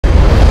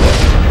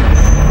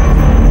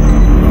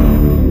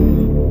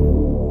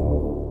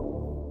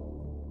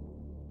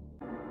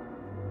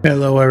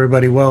Hello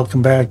everybody,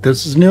 welcome back.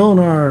 This is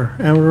Nilnar,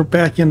 and we're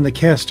back in the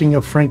casting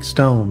of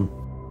frankstone.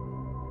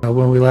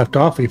 When we left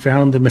off, we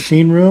found the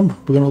machine room.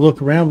 We're going to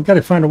look around. We've got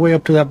to find a way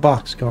up to that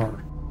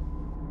boxcar.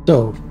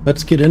 So,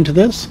 let's get into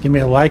this. Give me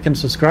a like and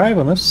subscribe,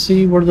 and let's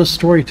see where the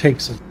story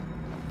takes us.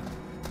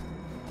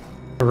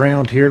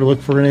 Around here to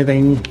look for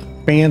anything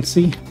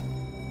fancy.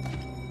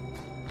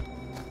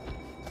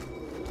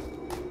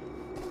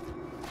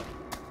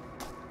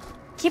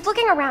 Keep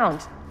looking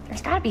around.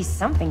 There's got to be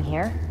something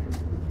here.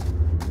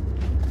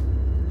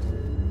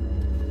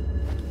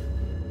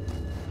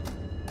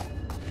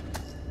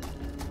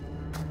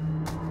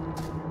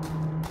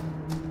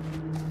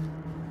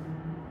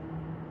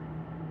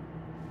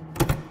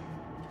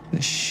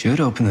 This should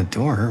open the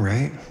door,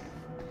 right?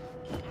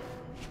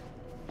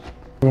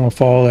 We're going to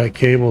follow that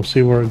cable,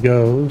 see where it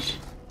goes.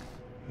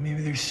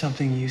 Maybe there's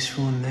something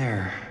useful in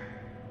there.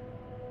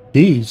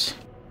 These.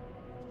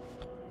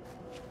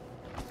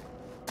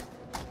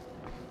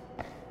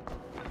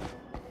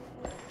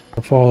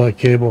 I'll follow that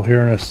cable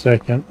here in a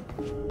second.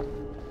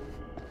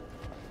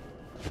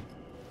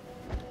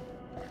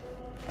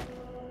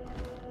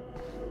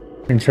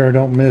 Making sure I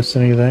don't miss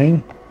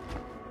anything.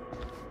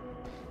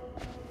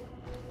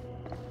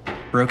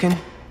 Broken?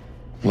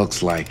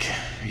 Looks like,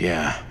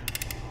 yeah.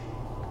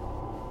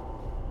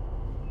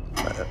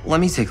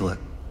 Let me take a look.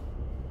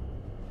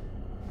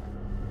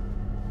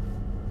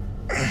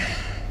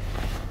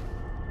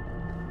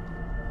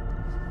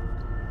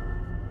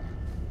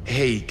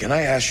 Hey, can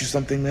I ask you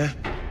something there?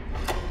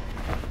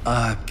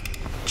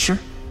 Sure.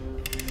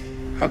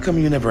 How come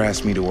you never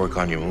asked me to work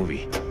on your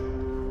movie?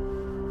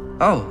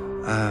 Oh,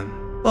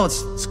 well,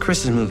 it's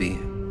Chris's movie.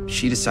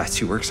 She decides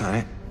who works on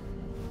it.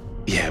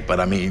 Yeah, but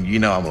I mean, you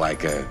know I'm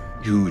like a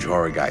huge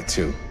horror guy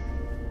too.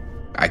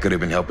 I could have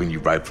been helping you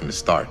right from the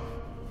start.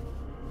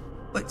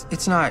 But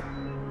it's not...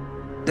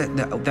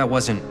 That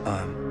wasn't,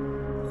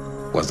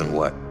 Wasn't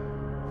what?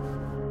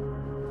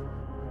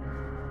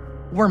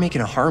 We're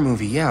making a horror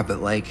movie, yeah,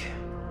 but like...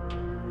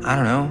 I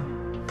don't know.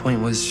 The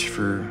point was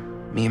for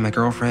me and my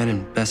girlfriend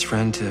and best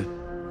friend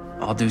to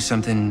all do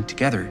something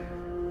together.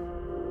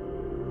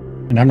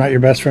 And I'm not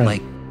your best friend.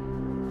 Like,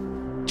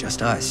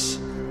 just us.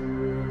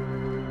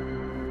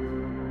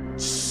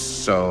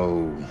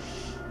 So...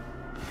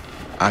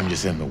 I'm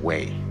just in the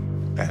way,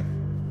 then.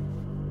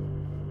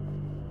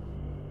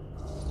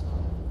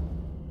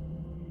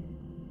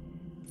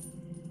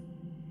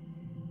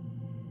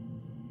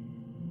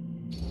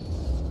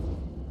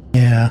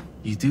 Yeah.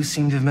 You do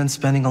seem to have been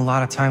spending a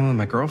lot of time with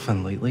my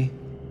girlfriend lately.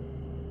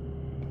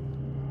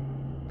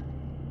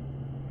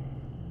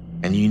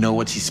 And you know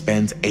what she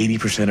spends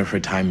 80% of her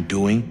time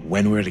doing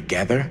when we're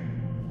together?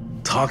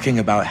 Talking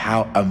about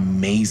how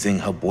amazing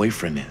her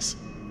boyfriend is.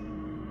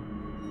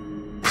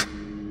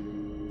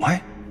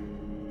 What?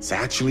 It's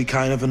actually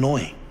kind of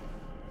annoying.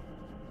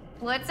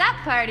 What's up,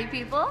 party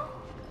people?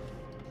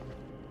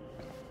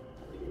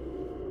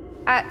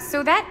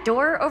 So that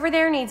door over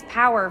there needs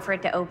power for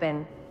it to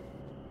open.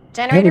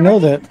 How do Generator you know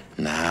working?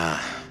 that? Nah,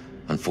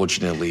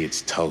 unfortunately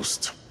it's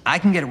toast. I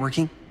can get it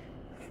working.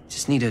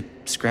 Just need to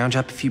scrounge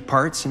up a few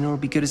parts and it'll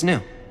be good as new.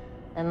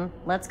 Then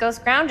let's go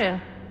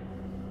scrounging.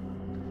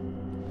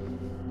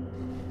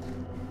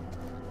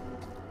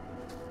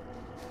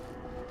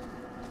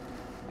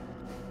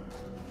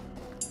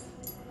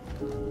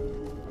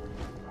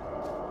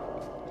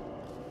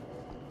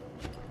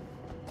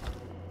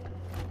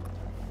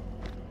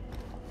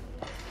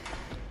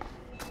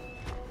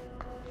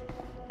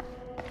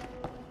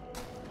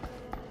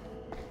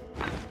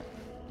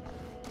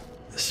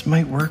 This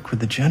might work with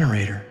the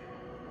generator.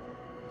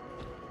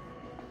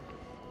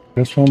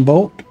 This one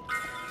bolt.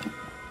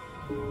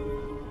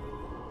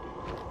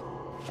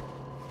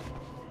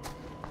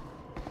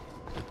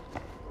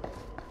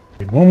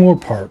 Need one more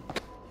part.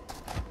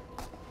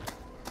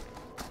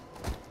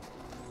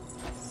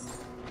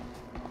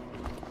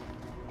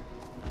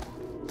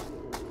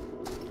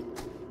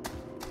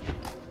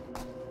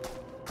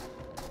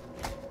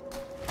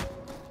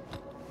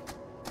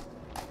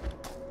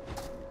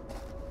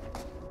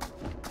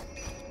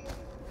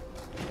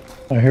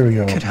 Oh, here we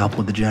go. Could help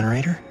with the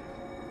generator.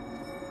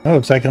 Oh,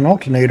 it's like an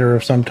alternator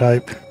of some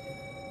type.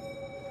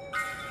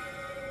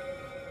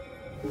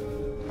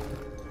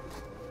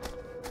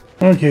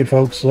 Okay,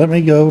 folks, let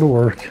me go to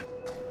work.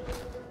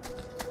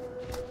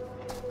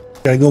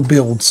 Gotta go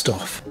build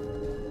stuff.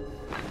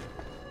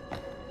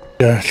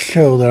 Gotta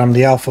show that I'm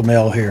the alpha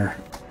male here.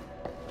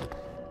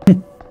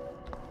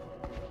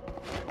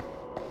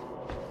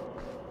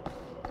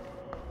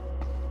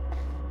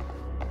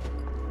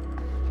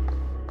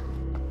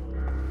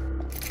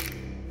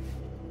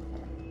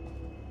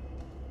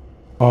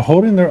 While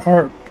holding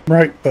the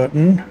right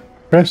button,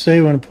 press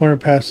A when the pointer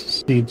passes the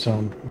speed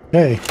zone.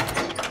 Okay.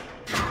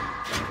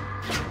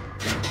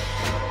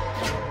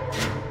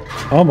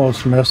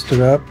 Almost messed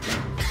it up.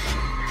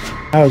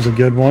 That was a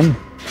good one.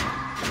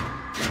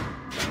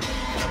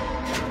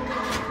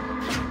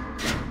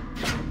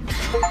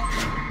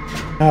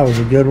 That was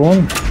a good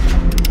one.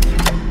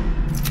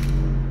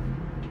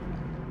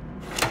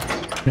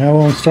 Now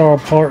we'll install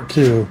part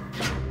 2.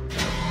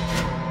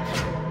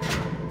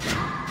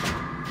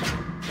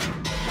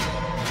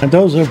 And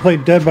those who have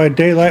played Dead by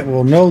Daylight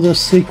will know this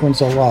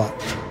sequence a lot.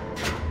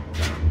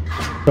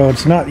 So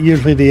it's not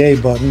usually the A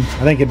button.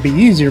 I think it'd be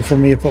easier for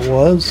me if it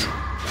was.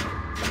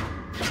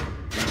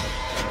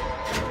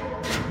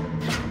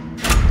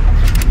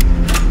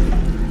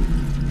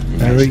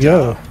 There we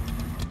go.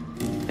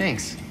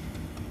 Thanks.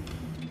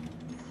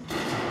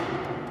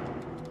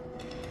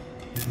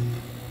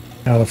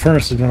 Now the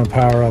furnace is going to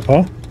power up,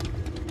 huh?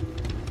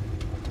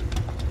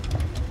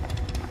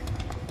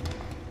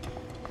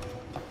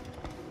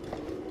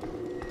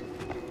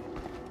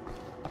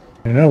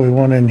 I know we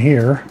want in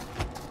here.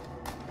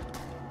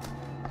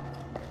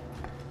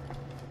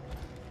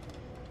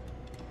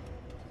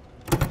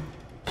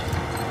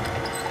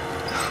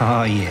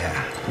 Oh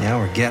yeah, now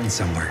we're getting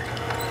somewhere.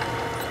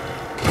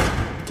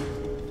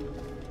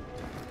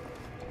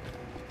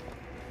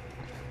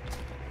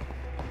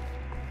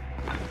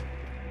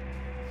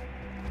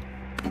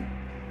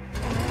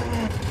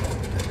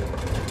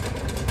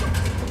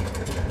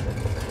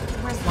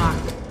 Door's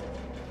locked.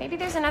 Maybe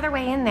there's another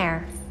way in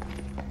there.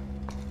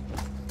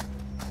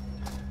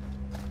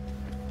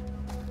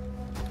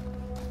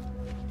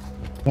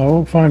 Oh,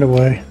 we'll find a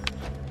way.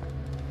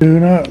 Do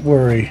not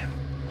worry.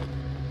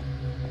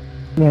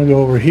 I'm going to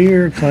go over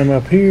here, climb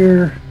up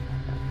here.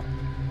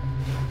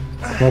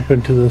 Up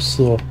into this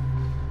little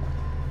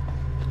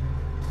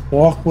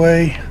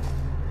walkway.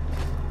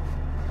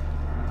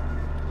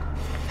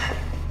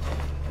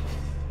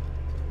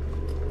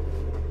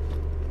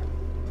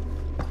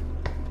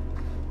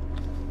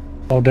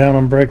 Fall down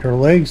and break our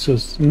legs, so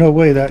there's no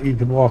way that you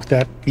could walk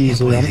that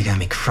easily. They got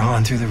me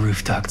crawling through the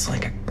roof ducts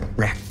like a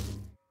wreck.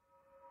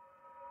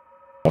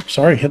 Oh,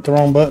 sorry, hit the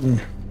wrong button.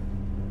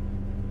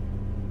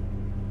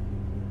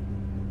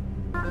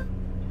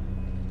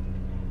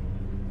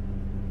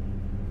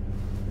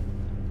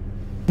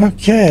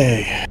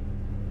 Okay.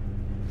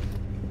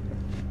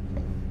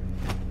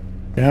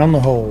 Down the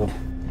hole.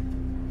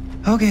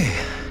 Okay,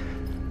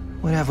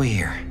 what have we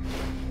here?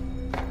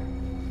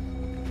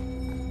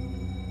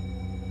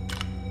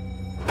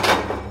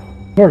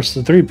 Of course,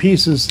 the 3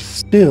 pieces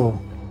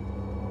still.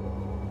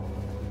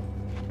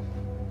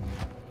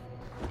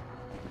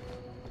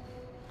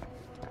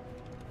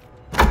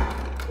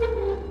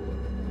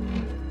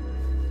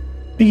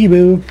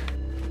 Peekaboo.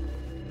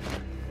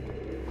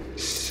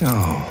 So,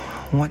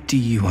 what do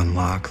you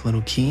unlock,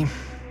 little key?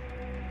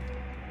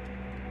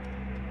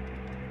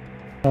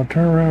 I'll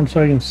turn around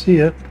so I can see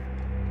it.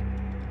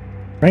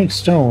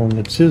 Frankstone,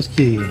 it's his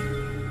key.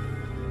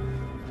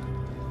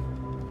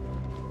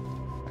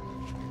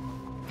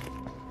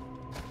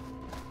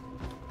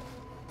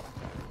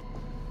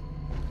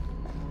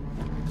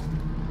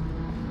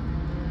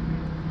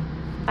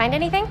 Find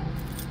anything?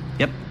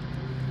 Yep.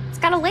 It's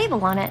got a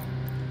label on it.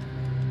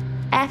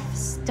 F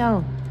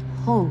Stone.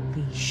 Holy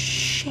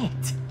shit.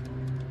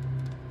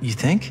 You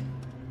think?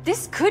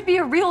 This could be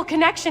a real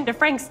connection to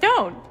Frank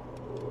Stone.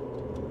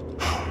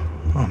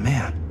 Oh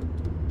man.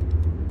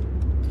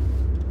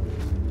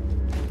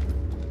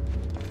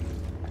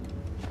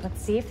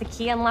 Let's see if the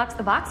key unlocks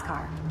the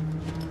boxcar.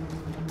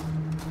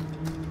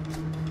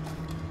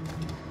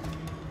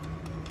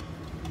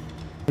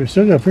 We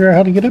still gotta figure out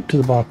how to get up to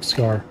the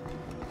boxcar.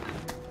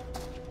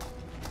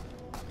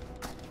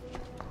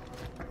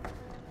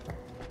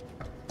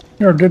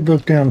 Here, I did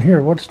look down here.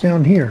 What's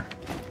down here?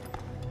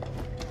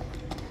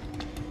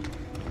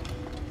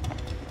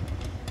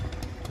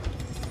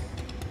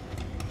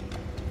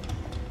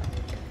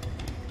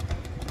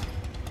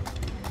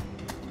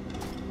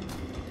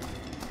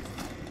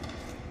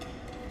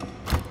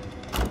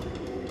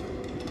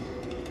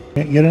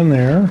 Can't get in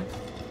there.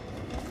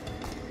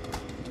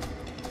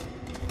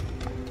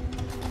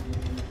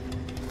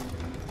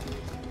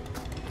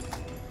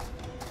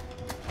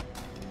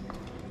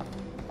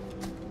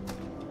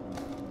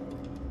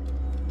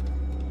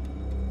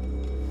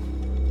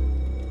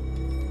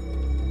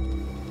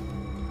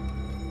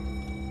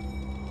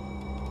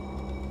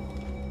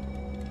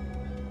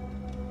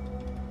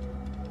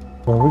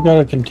 Well, we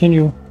gotta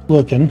continue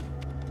looking.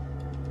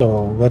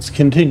 So let's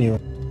continue.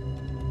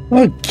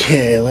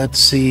 Okay, let's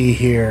see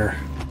here.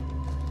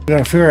 We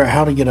gotta figure out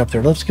how to get up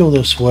there. Let's go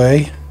this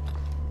way.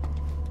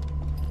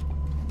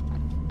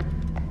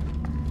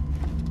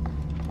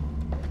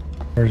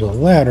 There's a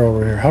ladder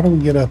over here. How do we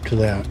get up to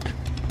that?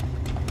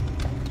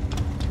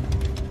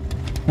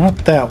 Not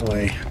that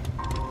way.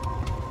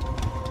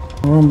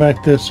 Going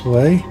back this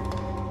way.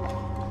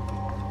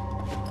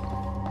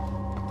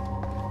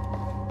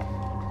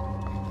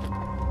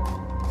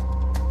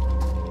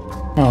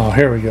 Oh,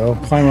 here we go.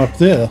 Climb up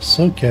this.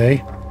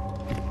 Okay.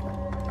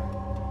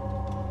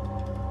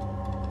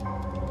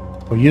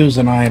 We'll use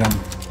an item.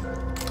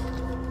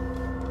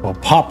 We'll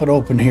pop it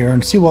open here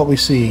and see what we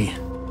see.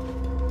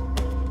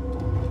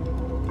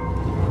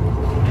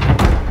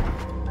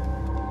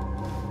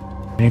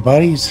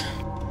 Anybody's?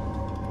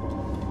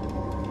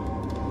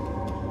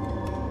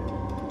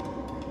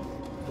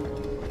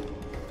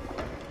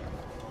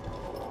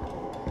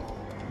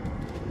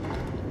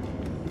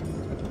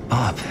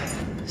 Up.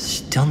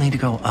 Still need to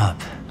go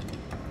up.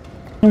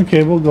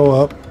 Okay, we'll go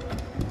up.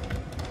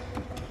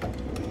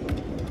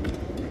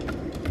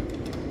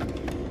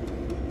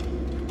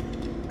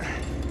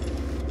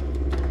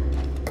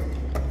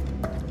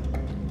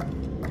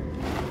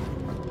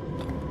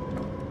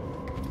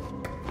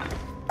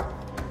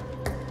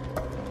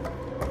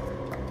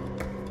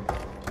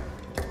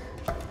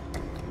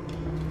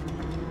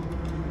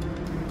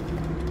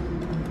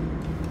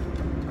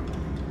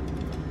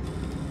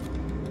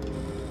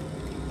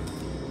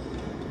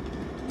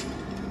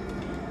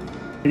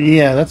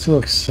 Yeah, that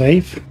looks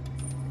safe.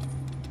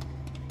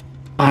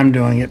 I'm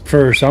doing it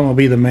first. I'm gonna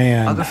be the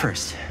man. I'll go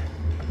first.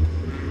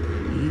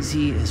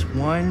 Easy as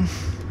 1,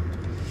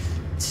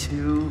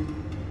 2,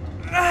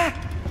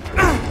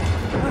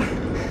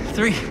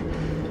 3.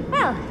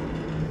 Well,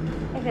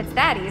 if it's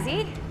that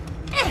easy.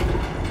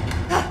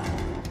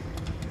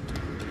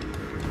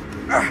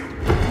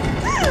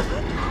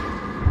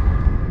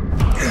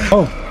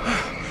 Oh,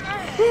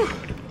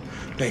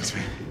 Thanks,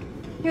 man.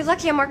 You're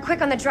lucky I'm more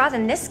quick on the draw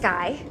than this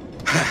guy.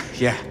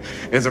 Yeah,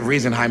 there's a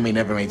reason Jaime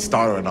never made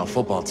starter on our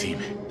football team.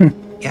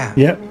 Yeah.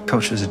 Yep.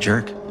 Coach was a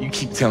jerk. You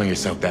keep telling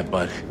yourself that,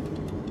 bud.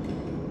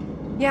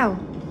 Yo,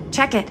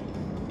 check it.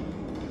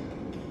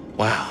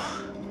 Wow.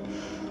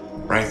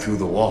 Right through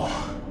the wall.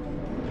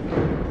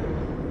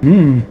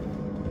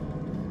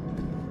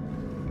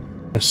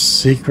 a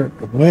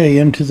secret way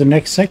into the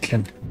next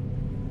section.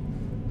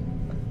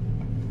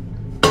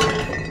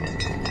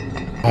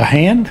 A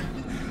hand?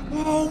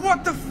 Oh,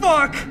 what the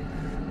fuck?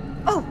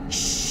 Oh,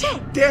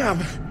 shit!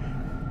 Damn.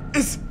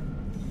 Is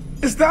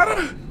that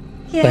a...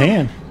 Yeah. The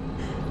hand.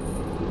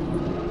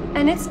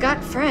 And it's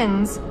got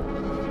friends.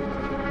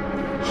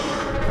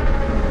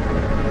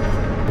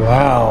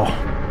 Wow.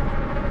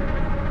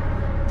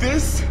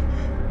 This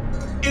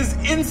is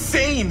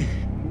insane.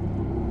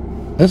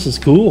 This is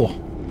cool.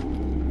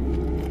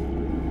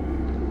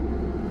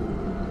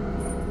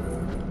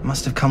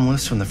 Must have come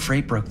loose when the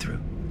freight broke through.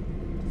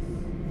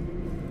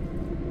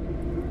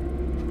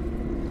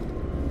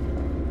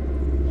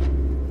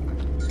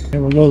 Okay,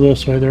 we'll go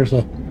this way. There's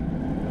a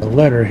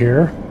letter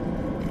here.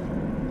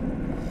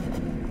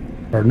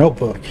 Or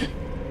notebook.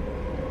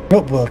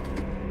 Notebook.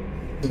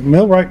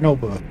 Millwright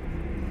notebook.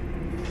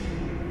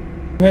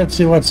 Let's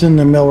see what's in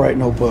the Millwright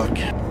notebook.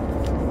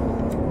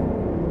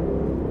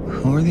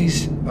 Who are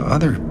these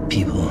other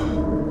people?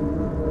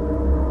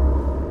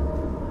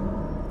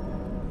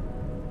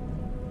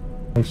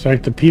 Looks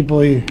like the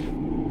people he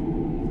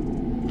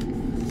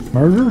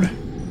murdered.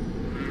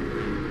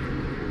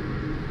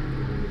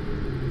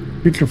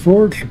 Future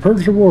forward to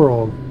purge the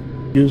world.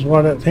 Use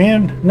what at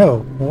hand?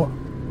 No.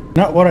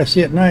 Not what I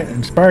see at night.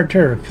 Inspired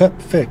terror.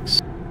 Cut, fix.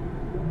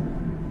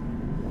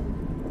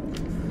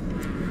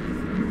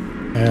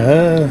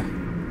 A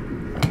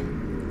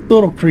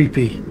little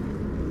creepy.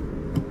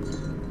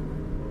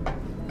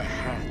 A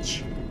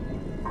hatch.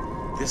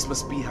 This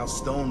must be how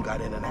Stone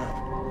got in and out.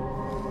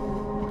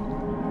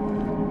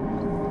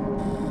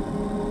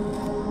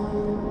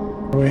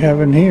 What do we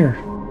have in here?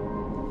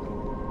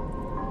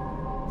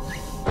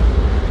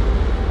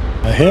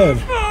 A head.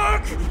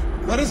 Fuck!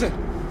 What is it?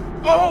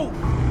 Oh!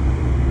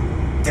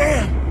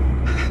 Damn!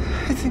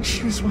 I think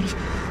she was one of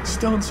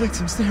Stone's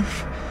victims. They never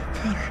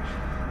found her.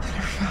 They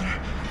never found her.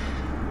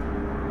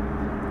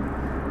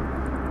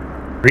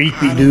 Creepy,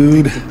 I don't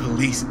dude. think the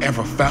police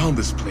ever found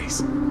this place.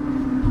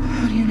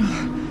 How do you know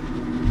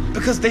that?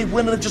 Because they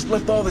wouldn't have just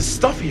left all this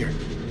stuff here.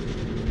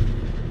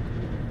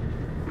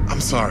 I'm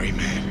sorry,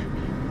 man.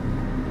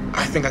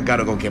 I think I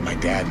gotta go get my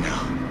dad now.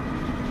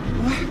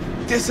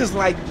 What? This is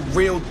like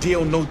real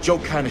deal, no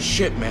joke kind of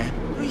shit, man.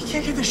 Oh, you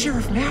can't get the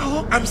sheriff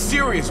now. I'm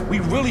serious. We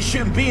really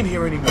shouldn't be in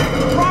here anymore.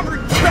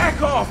 Robert,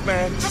 back off,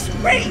 man. Just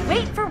wait.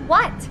 Wait for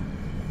what?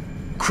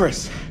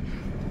 Chris,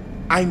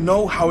 I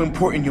know how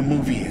important your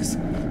movie is.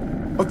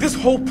 But this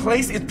whole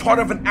place is part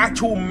of an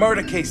actual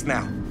murder case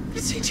now.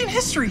 It's ancient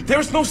history.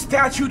 There's no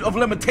statute of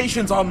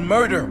limitations on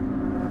murder.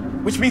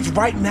 Which means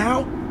right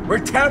now, we're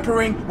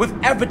tampering with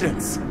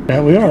evidence.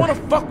 That we You are. wanna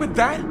fuck with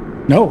that?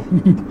 No.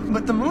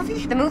 But the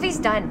movie? The movie's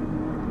done.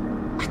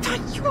 I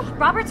thought you...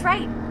 Robert's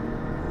right.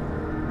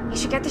 You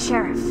should get the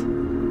sheriff.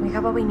 We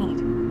got what we need.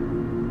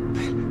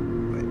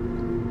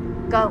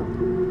 Go.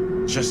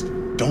 Just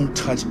don't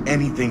touch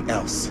anything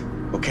else,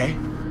 okay?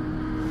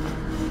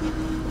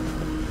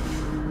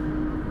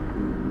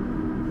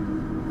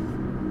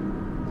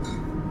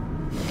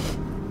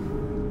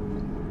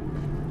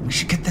 We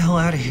should get the hell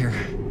out of here.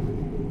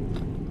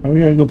 Oh, we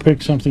gotta go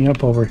pick something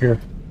up over here.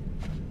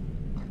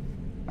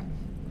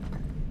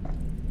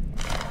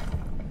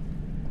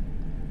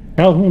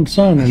 Calhoun's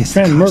son I and guess the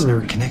friend cops never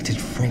murdered. connected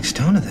Frank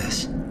Stone to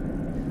this.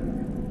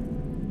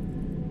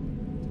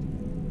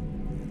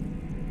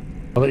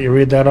 I'll let you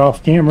read that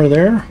off camera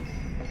there.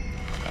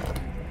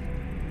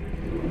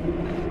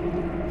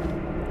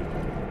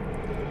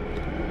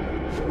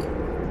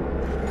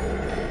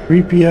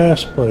 Creepy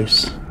ass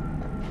place.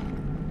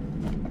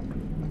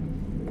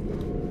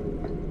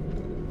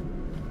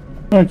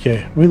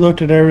 Okay, we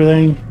looked at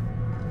everything.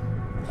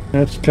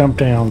 Let's jump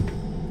down.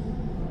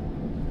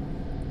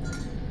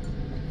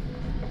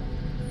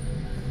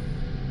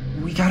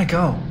 We gotta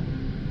go.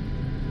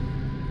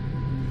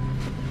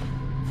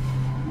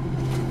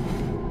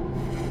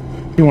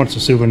 She wants a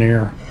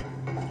souvenir.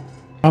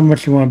 How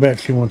much you want to bet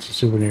she wants a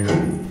souvenir?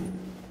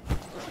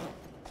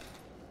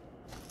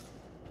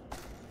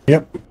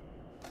 Yep.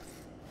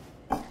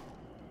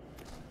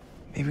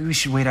 Maybe we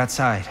should wait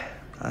outside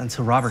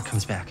until Robert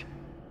comes back.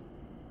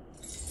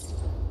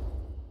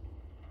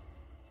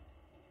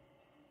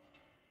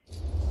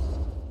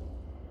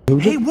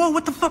 Hey, whoa,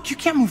 what the fuck? You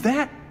can't move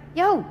that.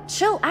 Yo,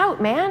 chill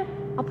out, man.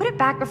 I'll put it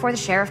back before the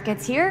sheriff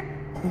gets here.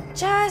 I'm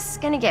just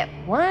gonna get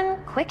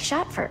one quick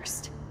shot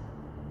first.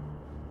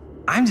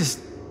 I'm just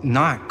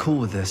not cool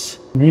with this.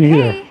 Me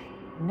neither. Hey,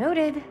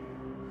 noted.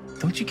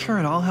 Don't you care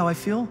at all how I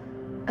feel?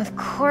 Of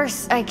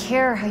course I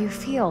care how you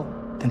feel.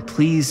 Then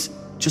please,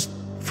 just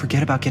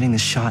forget about getting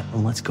this shot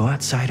and let's go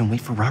outside and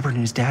wait for Robert and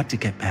his dad to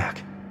get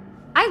back.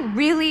 I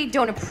really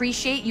don't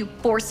appreciate you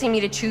forcing me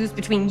to choose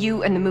between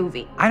you and the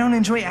movie. I don't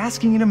enjoy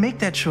asking you to make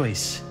that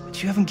choice,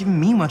 but you haven't given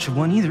me much of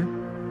one either.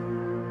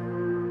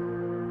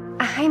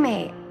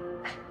 Jaime,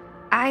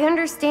 I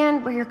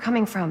understand where you're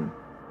coming from.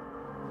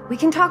 We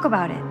can talk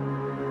about it.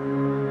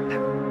 But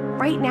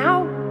right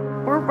now,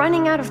 we're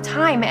running out of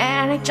time,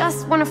 and I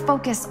just want to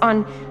focus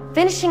on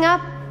finishing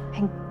up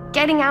and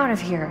getting out of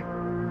here.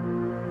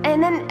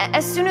 And then,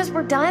 as soon as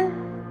we're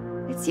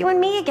done, it's you and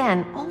me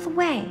again, all the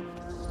way.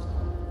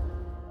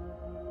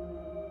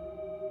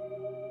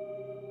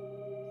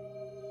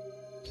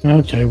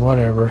 Okay,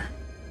 whatever.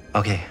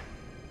 Okay.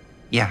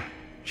 Yeah,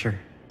 sure.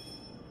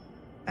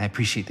 I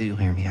appreciate that you'll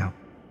hear me out.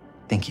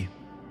 Thank you.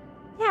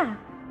 Yeah.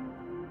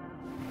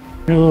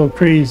 You're a little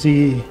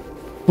crazy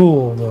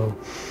fool, though.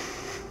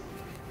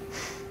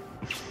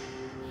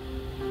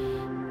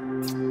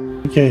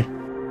 Okay.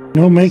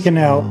 No making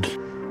out.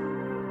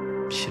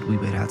 Should we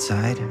wait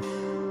outside?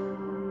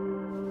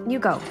 You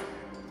go.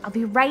 I'll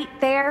be right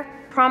there,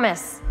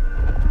 promise.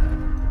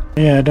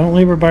 Yeah, don't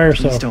leave her by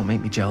herself. Please don't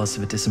make me jealous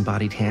of a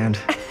disembodied hand.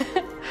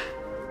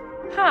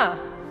 Huh.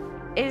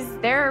 Is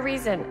there a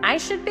reason I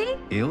should be?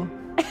 You?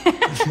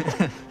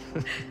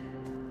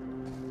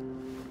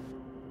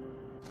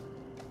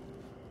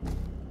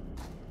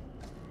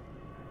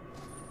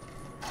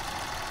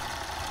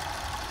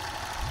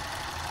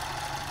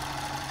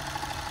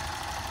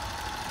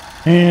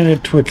 And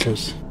it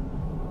twitches.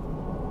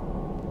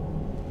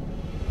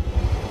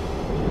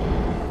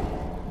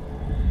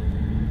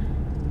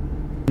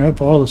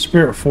 Nope, all the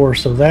spirit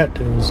force of that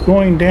is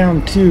going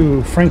down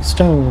to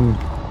Frankstone.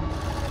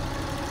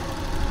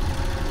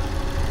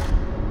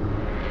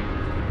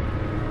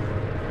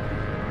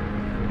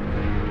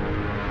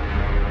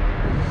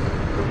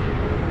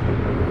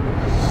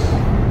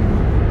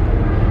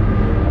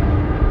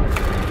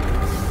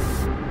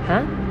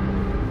 Huh?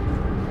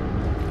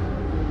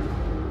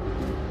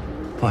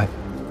 What?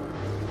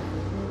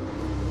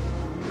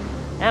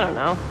 I don't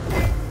know.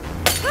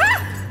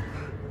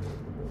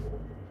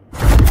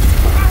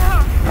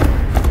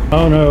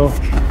 Oh no.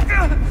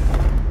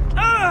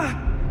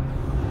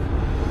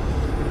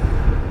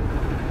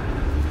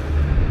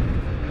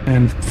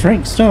 And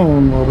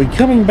Frankstone will be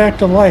coming back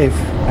to life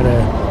at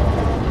a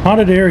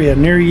haunted area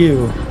near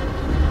you.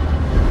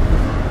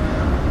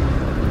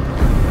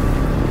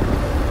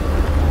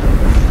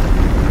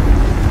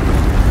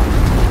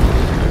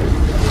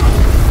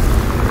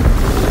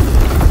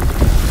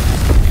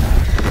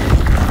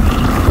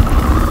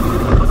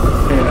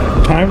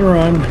 Yeah, time to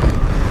run.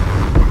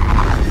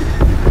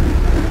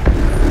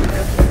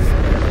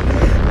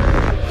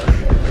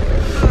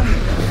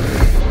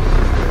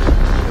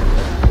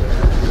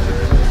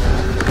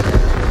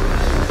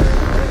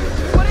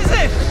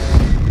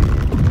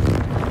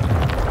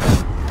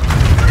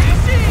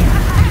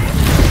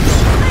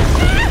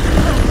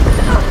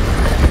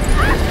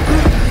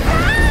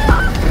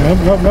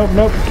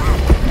 Nope.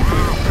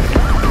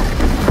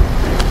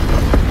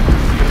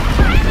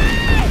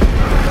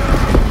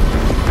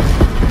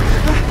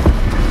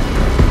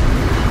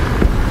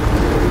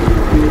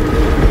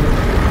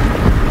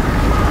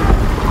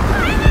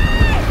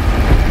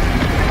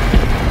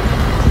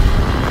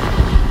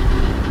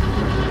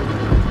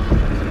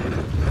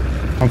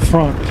 I'm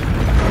front.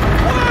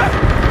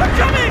 I'm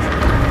coming!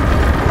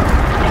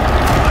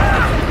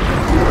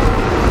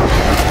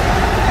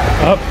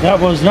 Oh, that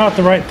was not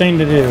the right thing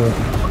to do.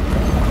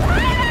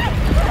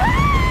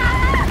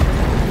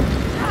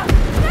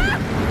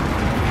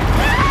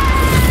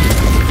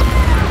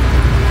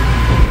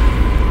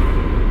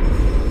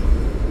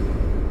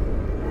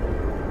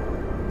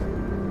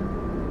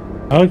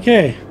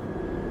 Okay.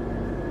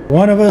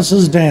 One of us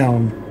is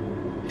down.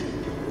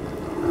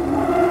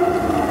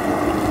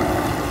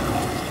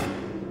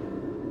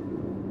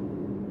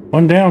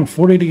 One down,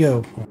 40 to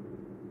go.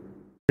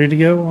 40 to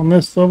go on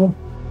this level.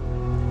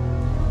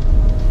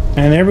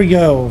 And there we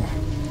go.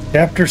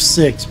 Chapter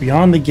 6,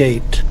 Beyond the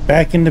Gate.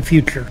 Back in the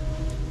future.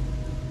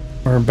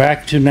 Or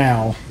back to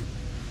now.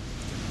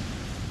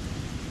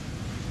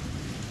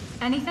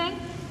 Anything?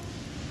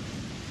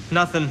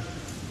 Nothing.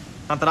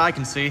 Not that I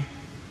can see.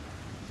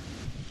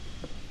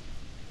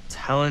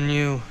 Telling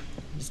you,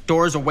 this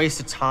door's a waste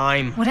of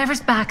time.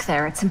 Whatever's back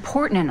there, it's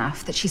important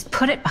enough that she's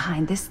put it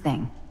behind this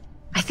thing.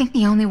 I think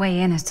the only way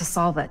in is to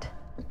solve it.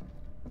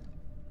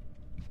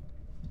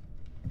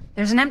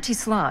 There's an empty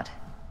slot,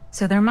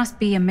 so there must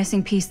be a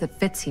missing piece that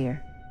fits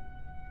here.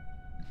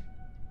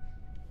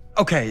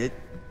 Okay,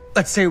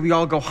 let's say we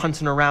all go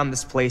hunting around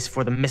this place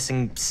for the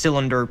missing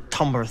cylinder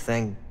tumbler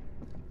thing.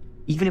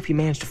 Even if we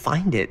manage to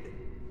find it,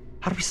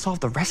 how do we solve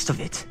the rest of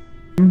it?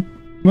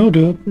 We'll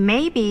do it.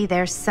 Maybe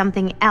there's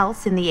something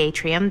else in the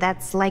atrium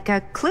that's like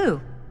a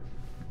clue.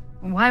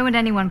 Why would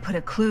anyone put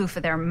a clue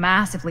for their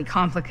massively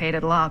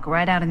complicated lock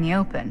right out in the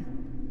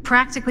open?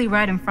 Practically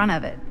right in front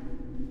of it.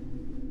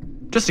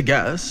 Just a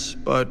guess,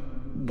 but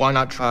why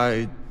not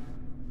try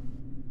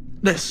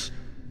this?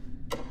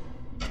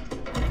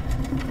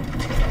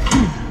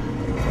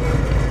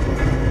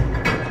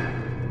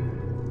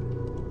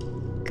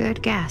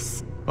 Good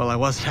guess. Well, I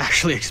wasn't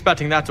actually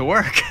expecting that to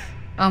work.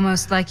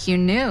 Almost like you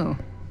knew.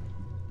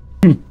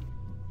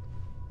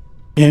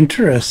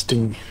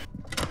 Interesting.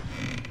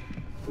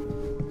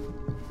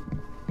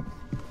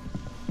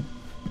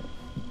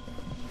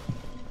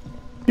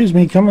 Excuse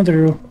me, coming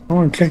through. I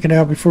want to check it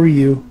out before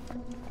you.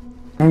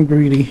 I'm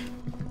greedy.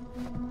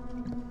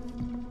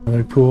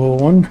 Another cool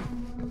one.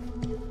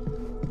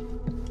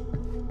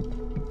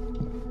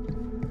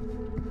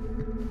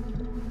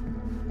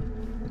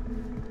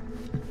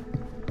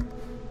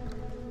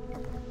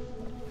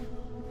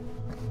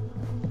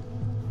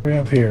 What do we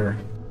have here?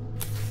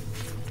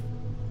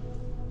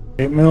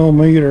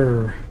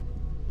 8mm.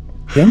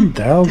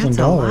 $10,000. That's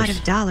a lot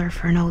of dollar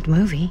for an old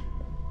movie.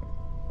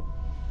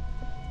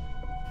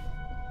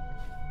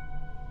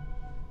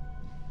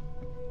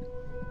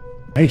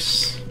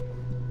 Nice.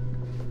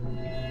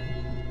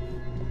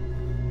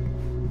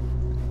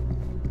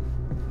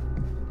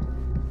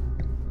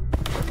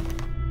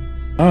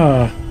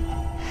 Ah,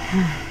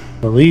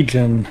 the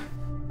Legion.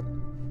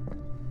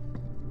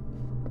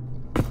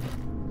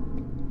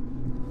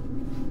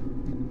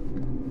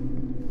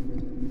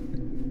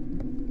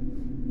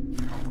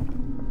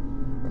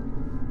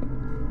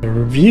 A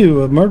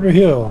review of Murder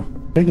Hill.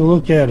 Take a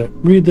look at it.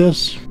 Read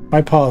this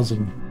by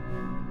pausing.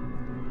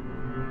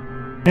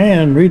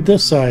 And read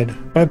this side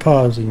by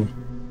pausing.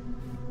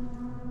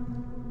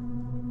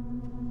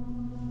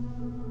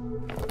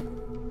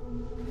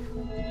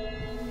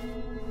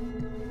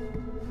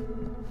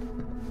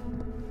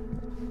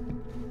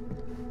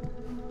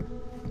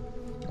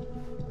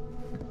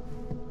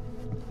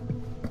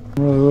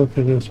 Really look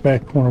at this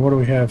back corner. What do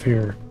we have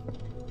here?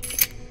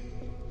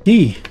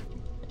 Key.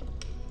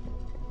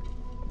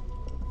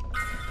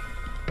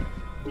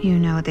 You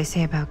know what they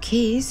say about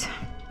keys.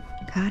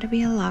 Gotta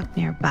be a lock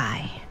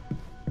nearby.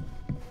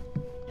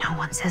 No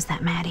one says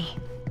that, Maddie.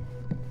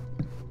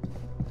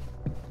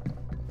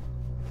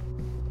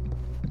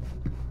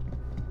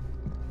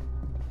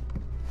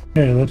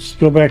 Okay, let's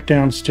go back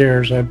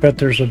downstairs. I bet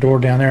there's a door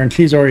down there, and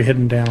she's already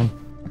hidden down.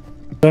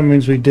 That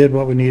means we did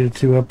what we needed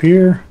to up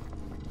here.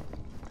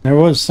 There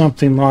was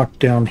something locked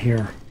down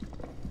here.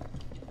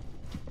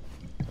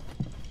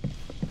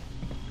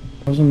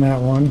 Wasn't that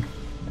one?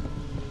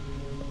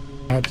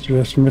 That's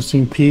just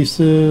missing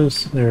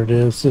pieces. There it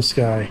is, this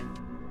guy.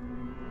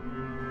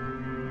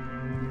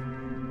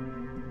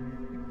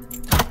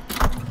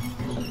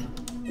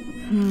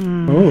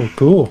 Oh,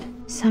 cool.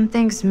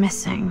 Something's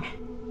missing.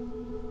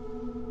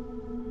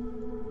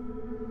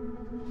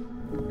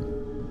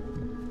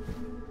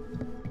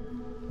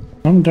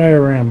 Some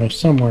diorama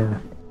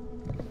somewhere.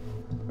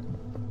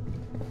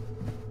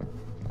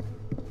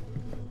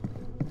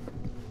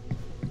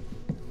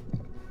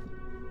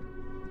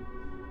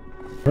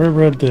 I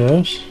read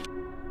this.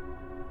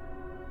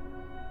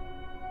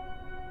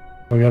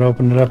 We gotta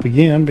open it up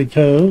again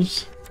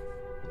because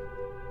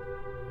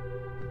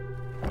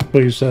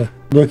please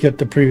look at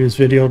the previous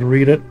video to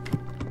read it.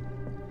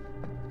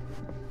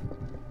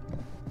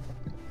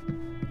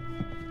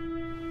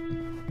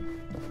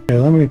 Okay,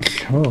 let me.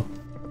 Oh.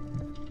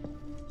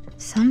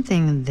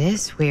 Something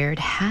this weird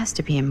has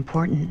to be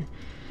important.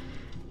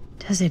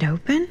 Does it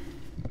open?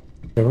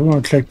 Okay, we're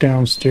gonna check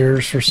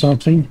downstairs for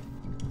something.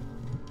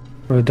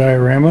 For the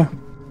diorama.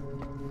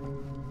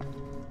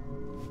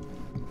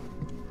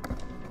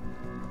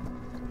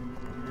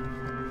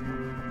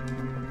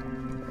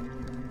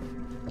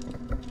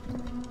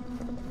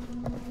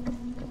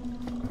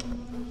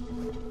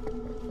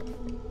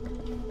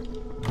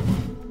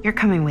 You're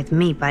coming with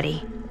me,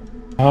 buddy.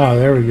 Ah,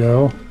 there we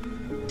go.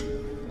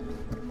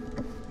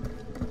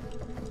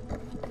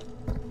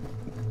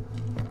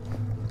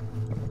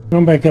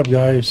 Going back up,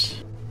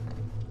 guys.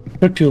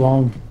 Took too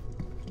long.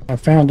 I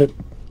found it.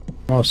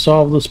 I'll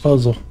solve this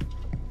puzzle.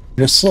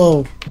 Just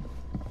slow.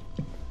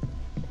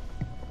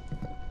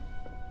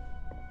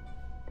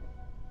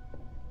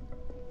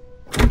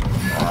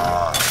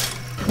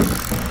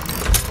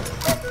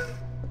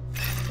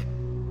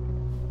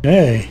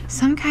 Hey.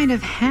 Some kind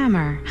of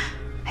hammer.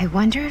 I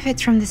wonder if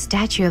it's from the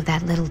statue of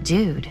that little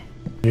dude.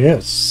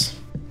 Yes.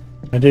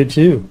 I did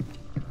too.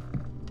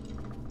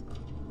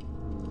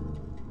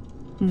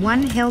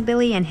 One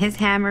hillbilly and his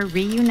hammer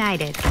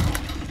reunited.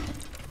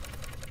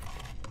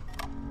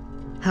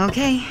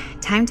 Okay,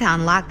 time to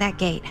unlock that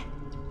gate.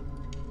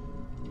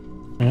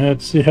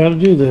 Let's see how to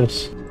do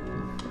this.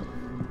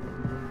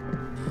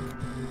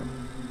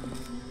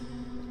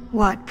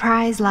 What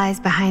prize lies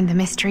behind the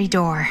mystery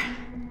door?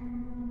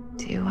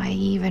 Do I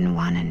even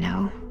want to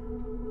know?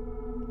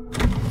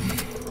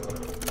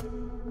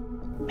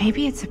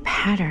 Maybe it's a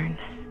pattern,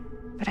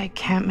 but I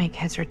can't make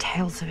heads or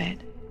tails of it.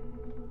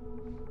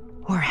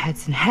 Or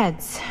heads and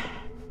heads,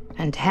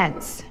 and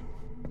heads.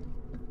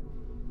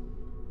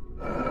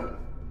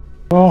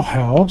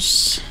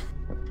 Dollhouse.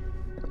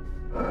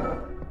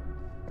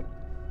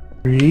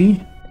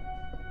 3.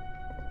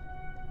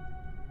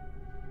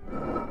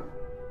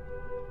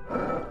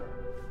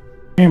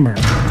 Hammer.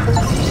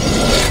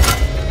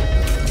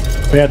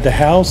 We had the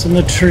house and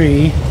the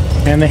tree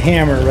and the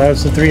hammer.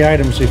 That's the 3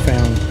 items we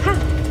found. Huh.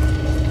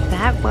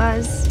 That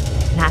was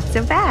not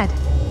so bad.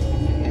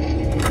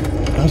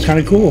 That was kind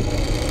of cool.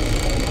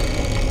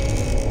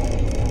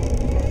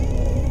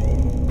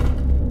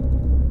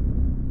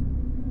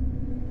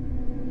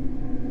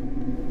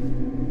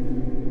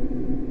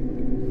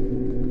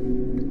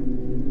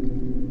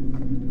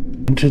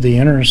 Into the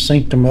inner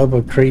sanctum of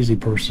a crazy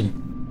person.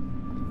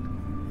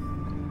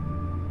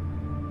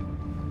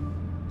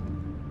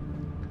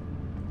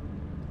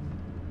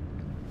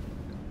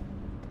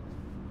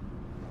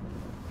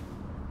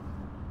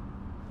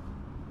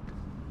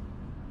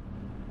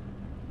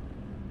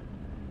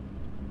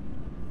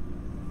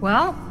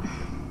 Well,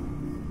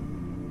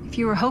 if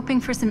you were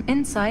hoping for some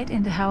insight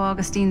into how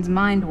Augustine's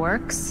mind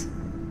works,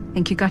 I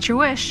think you got your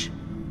wish.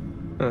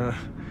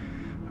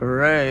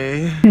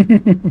 Hooray.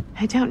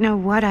 I don't know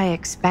what I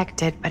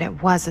expected, but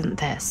it wasn't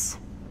this.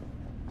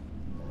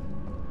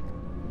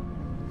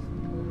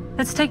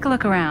 Let's take a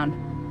look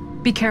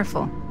around. Be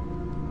careful.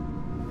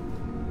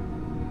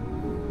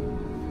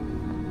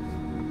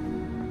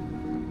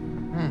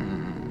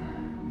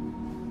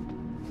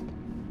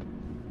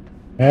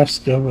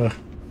 Mask of a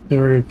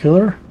serial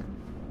killer.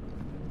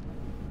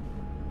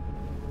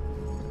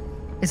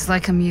 It's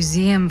like a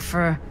museum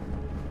for...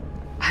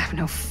 I have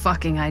no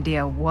fucking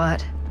idea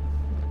what.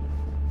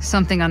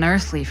 Something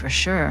unearthly for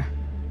sure.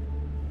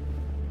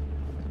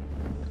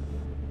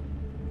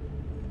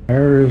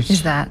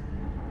 Is that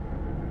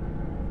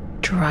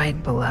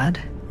dried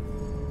blood?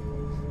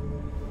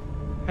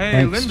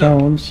 Hey, Linda,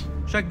 stones.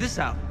 check this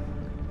out.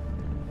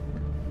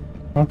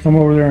 I'll come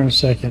over there in a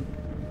second.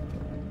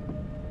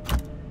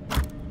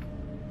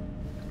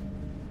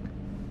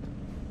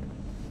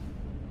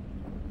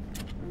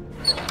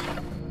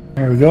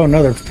 There we go,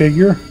 another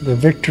figure, the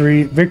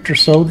Victor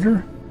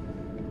soldier.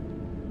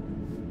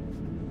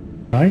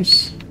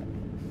 Nice.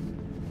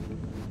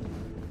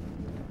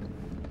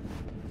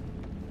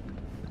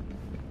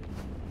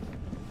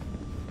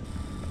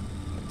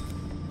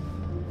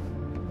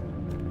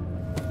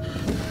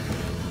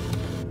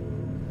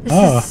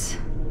 This is...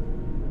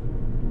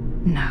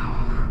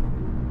 No.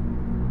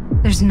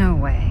 There's no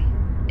way.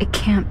 It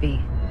can't be.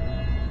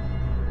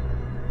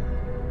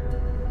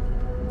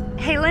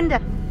 Hey,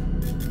 Linda.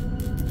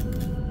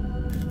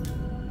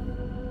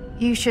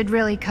 You should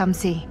really come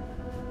see.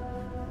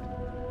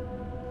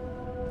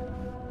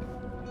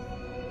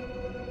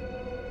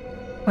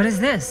 What is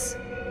this?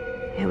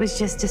 It was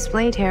just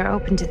displayed here,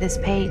 open to this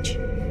page.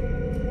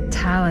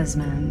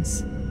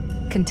 Talismans.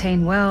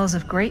 Contain wells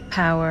of great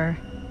power,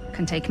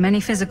 can take many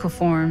physical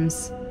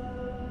forms,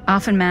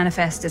 often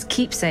manifest as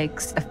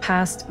keepsakes of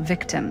past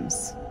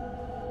victims.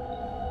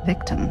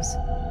 Victims?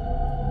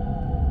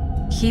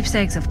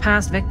 Keepsakes of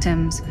past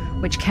victims,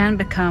 which can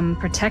become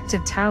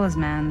protective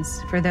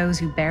talismans for those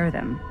who bear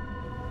them.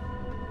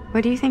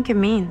 What do you think it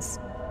means?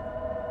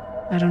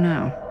 I don't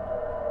know.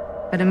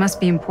 But it must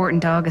be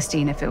important to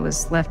Augustine if it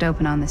was left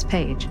open on this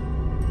page.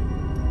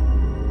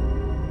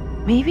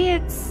 Maybe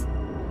it's...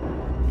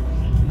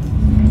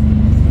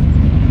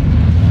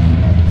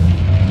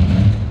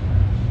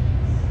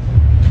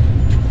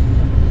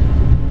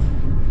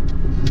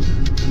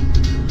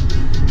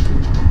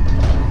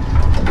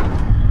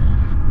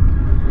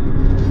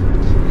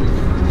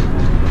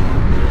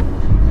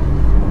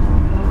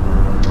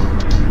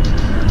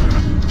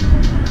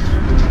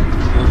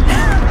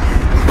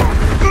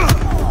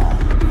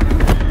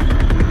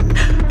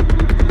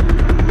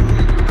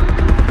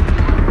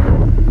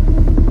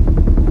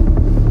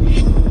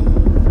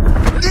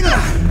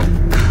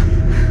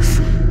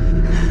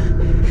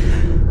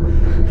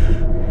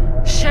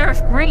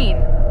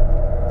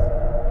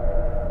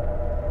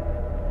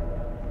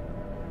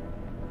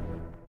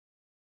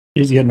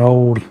 He's getting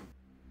old.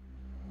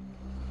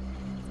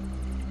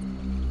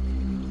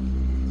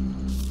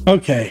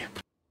 Okay.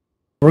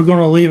 We're going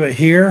to leave it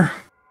here.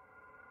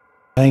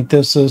 I think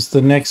this is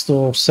the next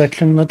little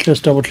section. Let's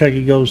just double check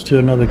it goes to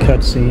another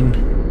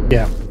cutscene.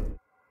 Yeah.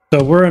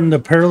 So we're in the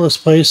perilous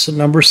place at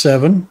number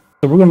 7.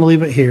 So we're going to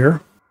leave it here.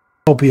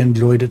 Hope you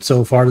enjoyed it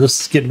so far. This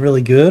is getting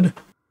really good.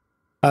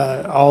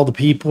 All the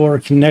people are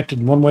connected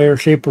in one way or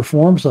shape or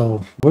form.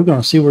 So we're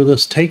going to see where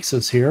this takes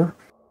us here.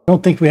 I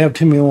don't think we have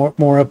too many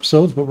more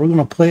episodes, but we're going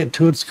to play it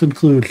to its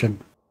conclusion.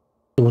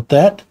 So with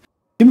that,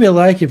 give me a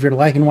like if you're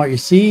liking what you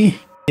see.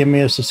 Give me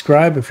a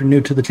subscribe if you're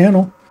new to the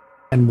channel.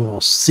 And we'll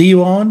see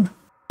you on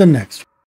the next one.